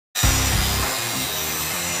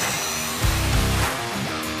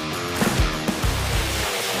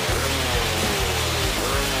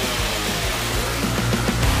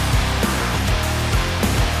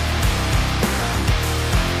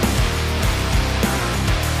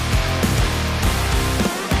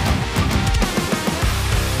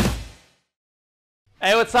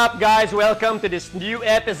Hey, what's up guys? Welcome to this new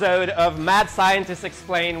episode of Mad Scientists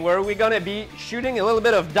Explain, where we're gonna be shooting a little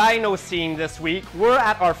bit of dyno scene this week. We're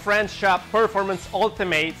at our friend's shop, Performance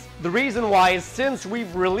Ultimates. The reason why is since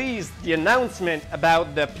we've released the announcement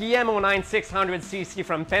about the PM09 600cc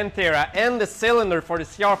from Panthera and the cylinder for the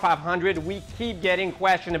CR500, we keep getting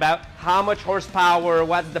questions about how much horsepower,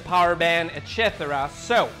 what's the power band, etc.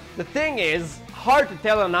 So the thing is, hard to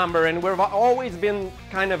tell a number, and we've always been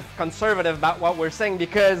kind of conservative about what we're saying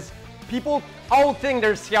because people all think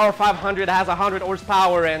their CR500 has 100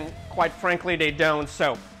 horsepower, and quite frankly they don't.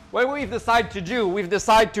 So what we've decided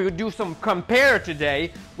to do some compare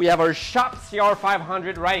today. We have our shop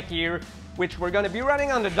CR500 right here, which we're going to be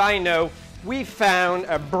running on the dyno. We found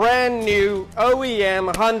a brand new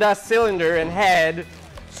OEM Honda cylinder and head,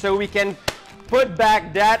 so we can put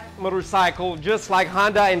back that motorcycle just like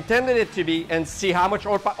Honda intended it to be and see how much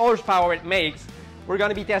horsepower it makes. We're going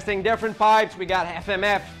to be testing different pipes. We got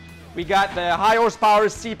FMF, we got the high horsepower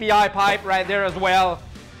CPI pipe right there as well.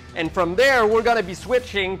 And from there, we're going to be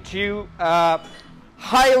switching to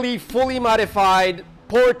highly fully modified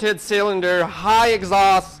ported cylinder, high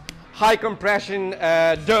exhaust, high compression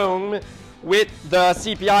dome with the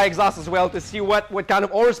CPI exhaust as well, to see what kind of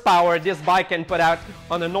horsepower this bike can put out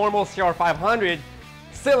on a normal CR500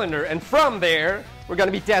 cylinder. And from there, we're going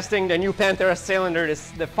to be testing the new Panthera cylinder,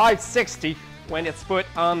 the 560, when it's put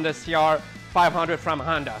on the CR500 from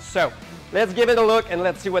Honda. So let's give it a look and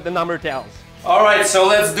let's see what the number tells. Alright, so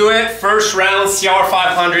let's do it. First round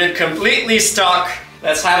CR500, completely stock.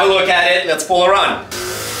 Let's have a look at it. Let's pull a run.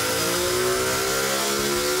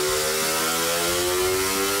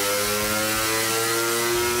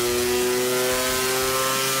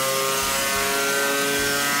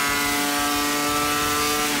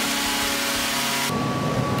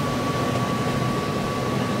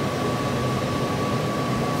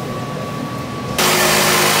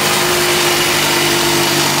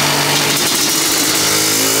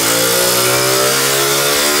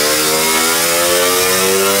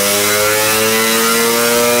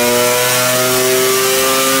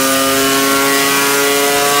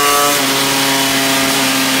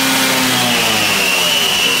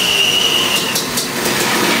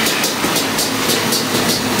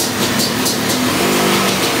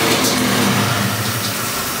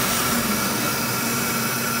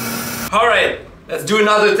 Alright, let's do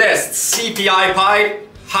another test. CPI pipe,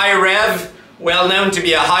 high rev, well known to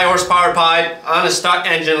be a high horsepower pipe on a stock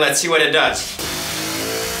engine. Let's see what it does.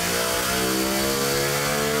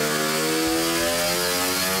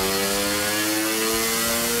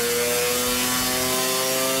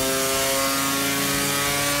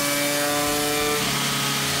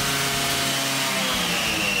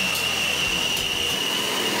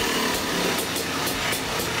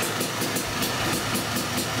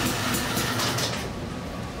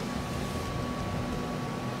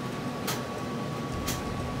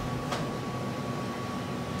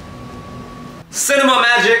 Cinema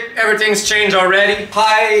magic, everything's changed already.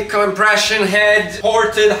 High compression head,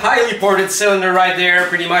 ported, highly ported cylinder right there,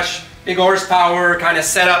 pretty much big horsepower kind of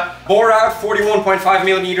setup. Bore out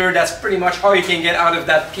 41.5mm, that's pretty much all you can get out of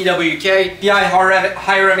that PWK. PI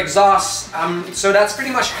high rev exhaust, so that's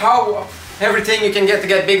pretty much how everything you can get to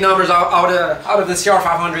get big numbers out of the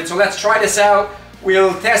CR500. So let's try this out.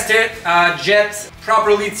 We'll test it, jet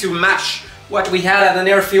properly to match what we had at an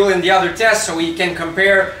air fuel in the other test, so we can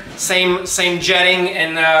compare same jetting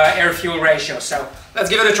and air fuel ratio. So let's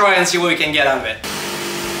give it a try and see what we can get out of it.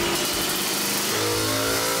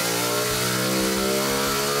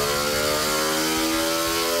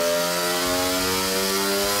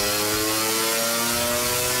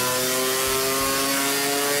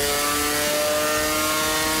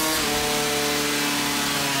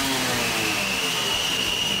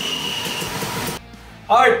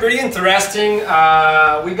 Alright, pretty interesting.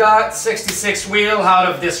 We got 66 wheel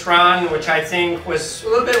out of this run, which I think was a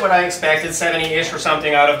little bit what I expected, 70-ish or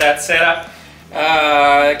something out of that setup.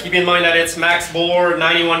 Keep in mind that it's max bore,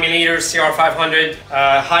 91mm CR500,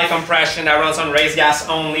 high compression that runs on race gas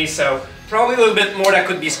only, so probably a little bit more that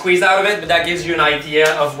could be squeezed out of it, but that gives you an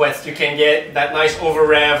idea of what you can get. That nice over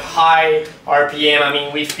rev, high RPM. I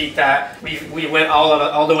mean, we've peaked at, we went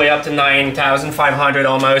all the way up to 9,500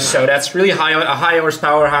 almost, so that's really high, a high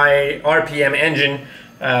horsepower, high RPM engine.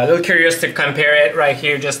 A little curious to compare it right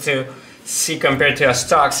here just to see compared to a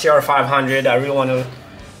stock CR500. I really want to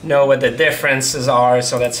know what the differences are,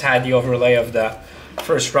 so let's add the overlay of the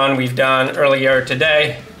first run we've done earlier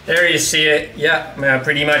today. There you see it. Yeah,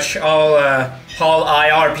 pretty much all high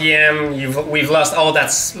RPM. We've lost all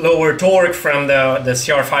that lower torque from the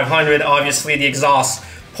CR500. Obviously the exhaust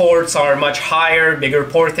ports are much higher, bigger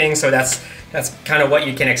porting, so that's That's kind of what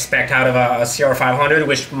you can expect out of a CR500,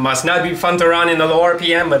 which must not be fun to run in the low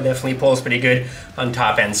RPM, but definitely pulls pretty good on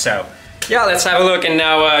top end. So yeah, let's have a look and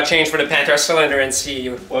now change for the Panthera cylinder and see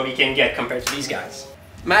what we can get compared to these guys.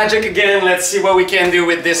 Magic again, let's see what we can do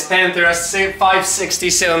with this Panthera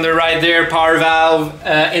CR560 cylinder right there, power valve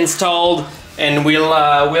installed, and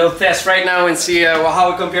we'll test right now and see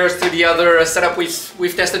how it compares to the other setup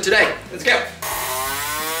we've tested today. Let's go.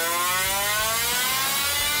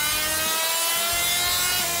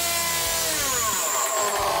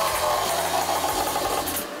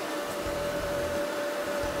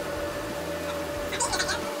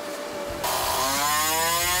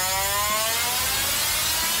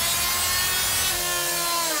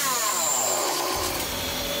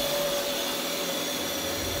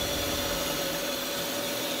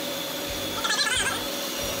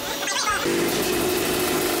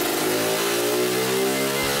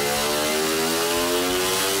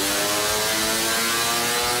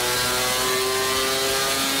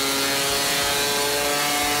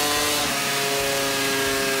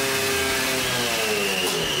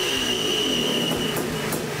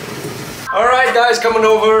 Alright guys, coming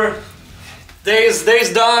over. Day's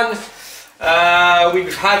done.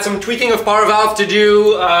 We've had some tweaking of power valve to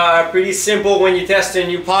do. Pretty simple when you test a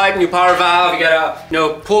new pipe, new power valve. You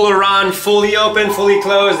gotta pull around fully open, fully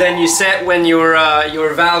closed, then you set when your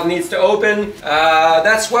valve needs to open.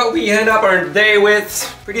 That's what we end up our day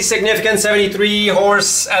with. Pretty significant 73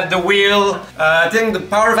 horse at the wheel. I think the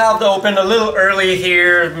power valve opened a little early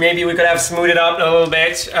here. Maybe we could have smoothed it up a little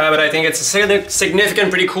bit, but I think it's a significant,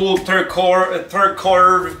 pretty cool third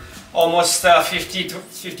curve. Almost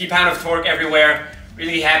 50 pound of torque everywhere.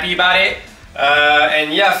 Really happy about it.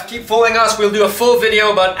 And yeah, keep following us. We'll do a full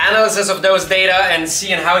video about analysis of those data and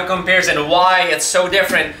seeing how it compares and why it's so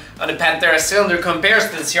different on the Panthera cylinder compares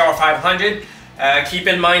to the CR500. Keep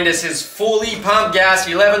in mind this is fully pumped gas,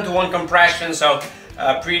 11:1 compression, so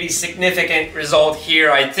pretty significant result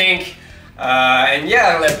here, I think. And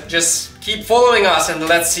yeah, just keep following us and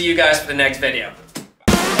let's see you guys for the next video.